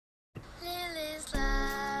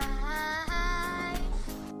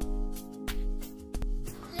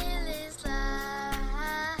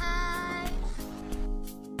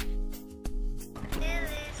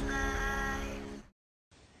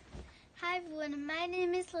everyone, my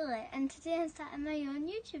name is Lily and today I'm starting my own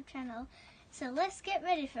YouTube channel, so let's get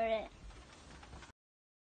ready for it.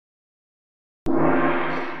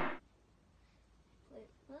 Wait,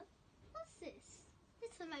 what? What's this?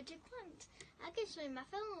 It's a magic plant. I can show my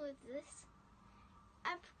family with this.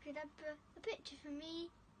 I could have a picture for me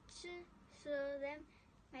to show them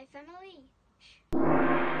my family.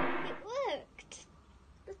 It worked!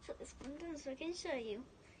 Let's put this one down so I can show you.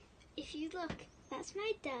 If you look, that's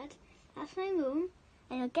my dad, that's my mum,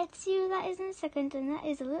 and I'll get to see who that is in a second, and that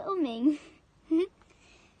is a little Ming.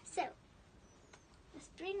 So, let's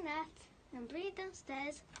bring that and bring it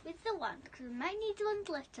downstairs with the wand, because we might need one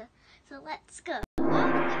later. So let's go. Oh,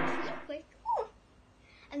 that's really quick. Ooh.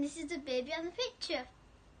 And this is the baby on the picture.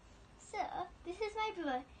 So, this is my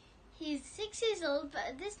brother. He's 6 years old,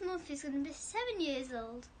 but this month he's going to be 7 years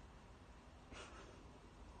old.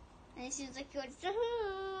 And it seems like he wants to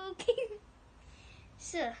hug.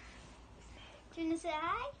 So, do you want to say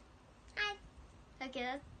hi? Hi. Okay,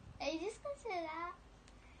 are you just going to say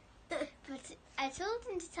that? But I told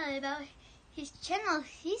him to tell you about his channel.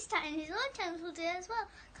 He's starting his own channel today as well,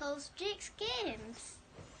 called Streaks Games.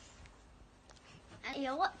 And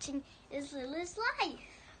you're watching is Lily's life.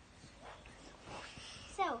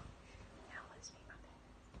 So,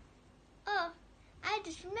 oh, I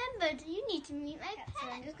just remembered you need to meet my pet. So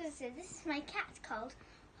I'm just going to say this is my cat called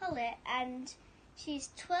Holly, and she's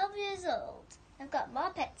 12 years old. I've got more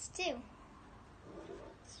pets too.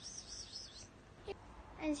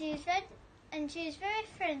 And she's very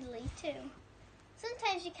friendly too.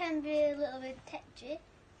 Sometimes she can be a little bit tetchy,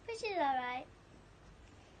 but she's alright.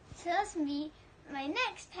 So that's me, my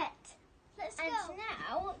next pet. Let's go. And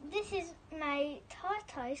now, this is my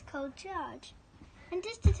tortoise called George. And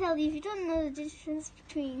just to tell you, if you don't know the difference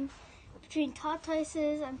between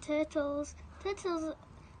tortoises and turtles, turtles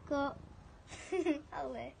go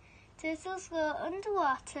turtles go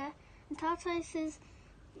underwater and tortoises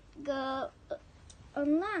go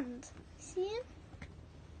on land. See him?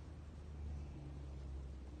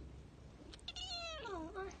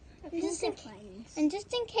 And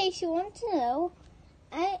just in case you want to know,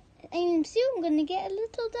 I'm soon going to get a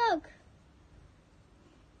little dog.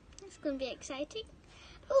 It's going to be exciting.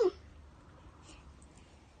 Ooh.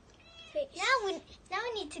 Now we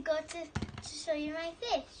need to go to show you my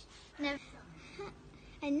fish.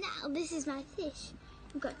 And now this is my fish.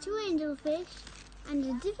 We've got 2 angelfish and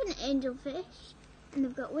a different angelfish, and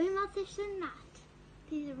I've got way more fish than that.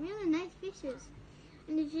 These are really nice fishes.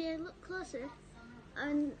 And if you look closer,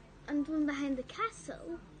 and one behind the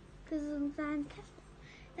castle, because I'm behind the castle,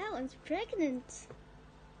 that one's pregnant.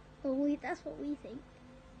 Well, that's what we think.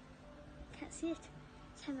 Can't see it.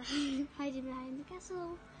 It's hiding behind the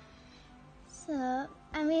castle. So,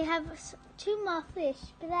 and we have 2 more fish,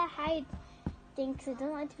 but they're hiding because they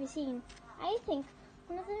don't like to be seen. I think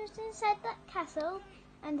one of them is inside that castle,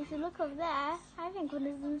 and if you look over there, I think one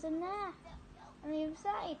of them's in there, on the other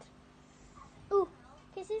side. Ooh,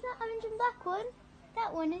 can you see that orange and black one?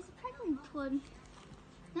 That one is a pregnant one,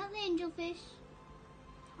 not the angelfish.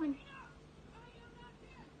 One.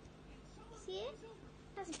 See it?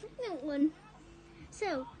 That's a pregnant one.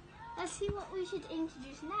 So, let's see what we should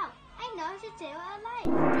introduce now. I know I should say what I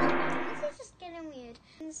like. This is just getting weird.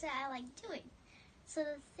 Things that I like doing. So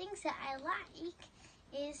the things that I like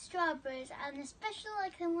is strawberries, and especially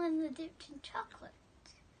like the one that dipped in chocolate.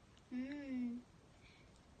 And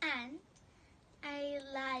I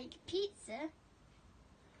like pizza.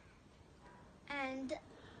 And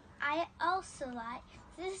I also like,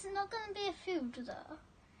 this is not going to be a food though.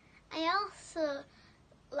 I also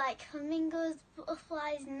like flamingos,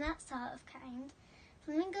 butterflies, and that sort of kind.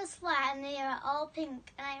 Flamingos fly and they are all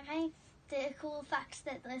pink, and I find the cool fact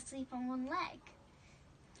that they sleep on one leg.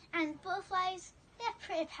 And butterflies, they have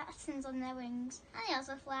pretty patterns on their wings, and they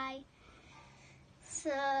also fly. So,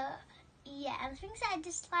 yeah, and the things that I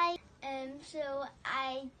dislike, so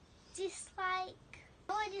I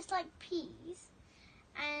dislike peas,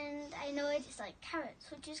 and I know I dislike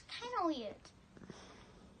carrots, which is kind of weird.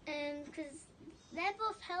 Because they're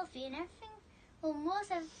both healthy and everything. Well, more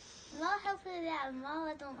healthy they are, the more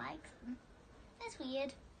I don't like them. That's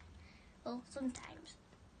weird. Well, sometimes.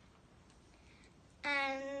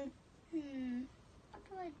 And what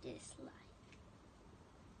do I dislike?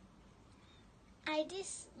 I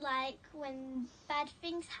dislike when bad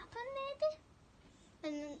things happen,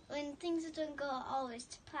 maybe. When things don't go always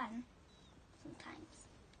to plan. Sometimes.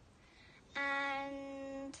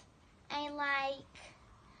 And I like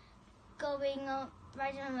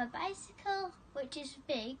riding on my bicycle, which is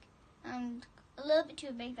big and a little bit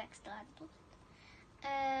too big, but I can still handle it.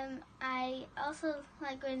 I also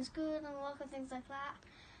like going to school and walk and things like that.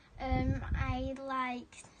 I I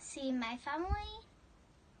like seeing my family.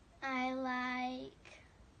 I like,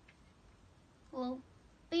 well,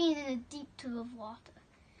 being in a deep tub of water.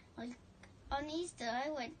 Like on Easter,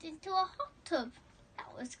 I went into a hot tub. That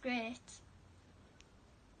was great.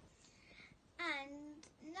 And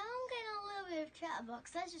now I'm getting a little bit of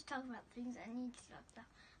chatterbox. Let's just talk about things I need to talk about.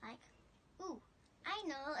 Like, ooh, I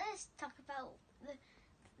know. Let's talk about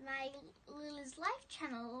my Lily's Life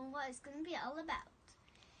channel and what it's going to be all about.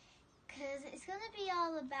 Because it's going to be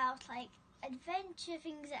all about like adventure,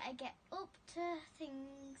 things that I get up to,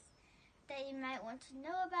 things that you might want to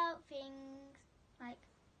know about, things like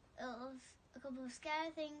a couple of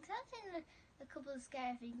scary things. I've seen a couple of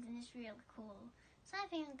scary things and it's really cool. So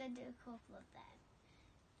I think I'm going to do a couple of them.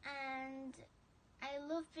 And I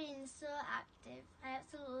love being so active. I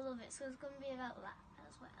absolutely love it. So it's going to be about that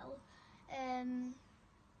as well.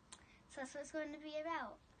 So that's what it's going to be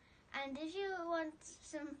about. And if you want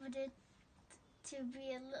somebody to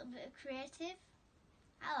be a little bit creative,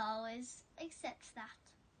 I'll always accept that.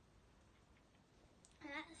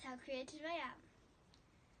 And that's how creative I am.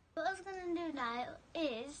 What I was going to do now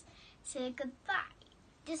is say goodbye.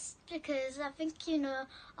 Just because I think you know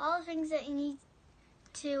all the things that you need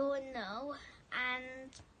to know,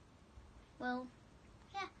 and well,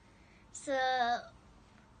 yeah. So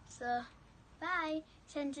bye.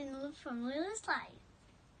 Sending love from Lily's Life.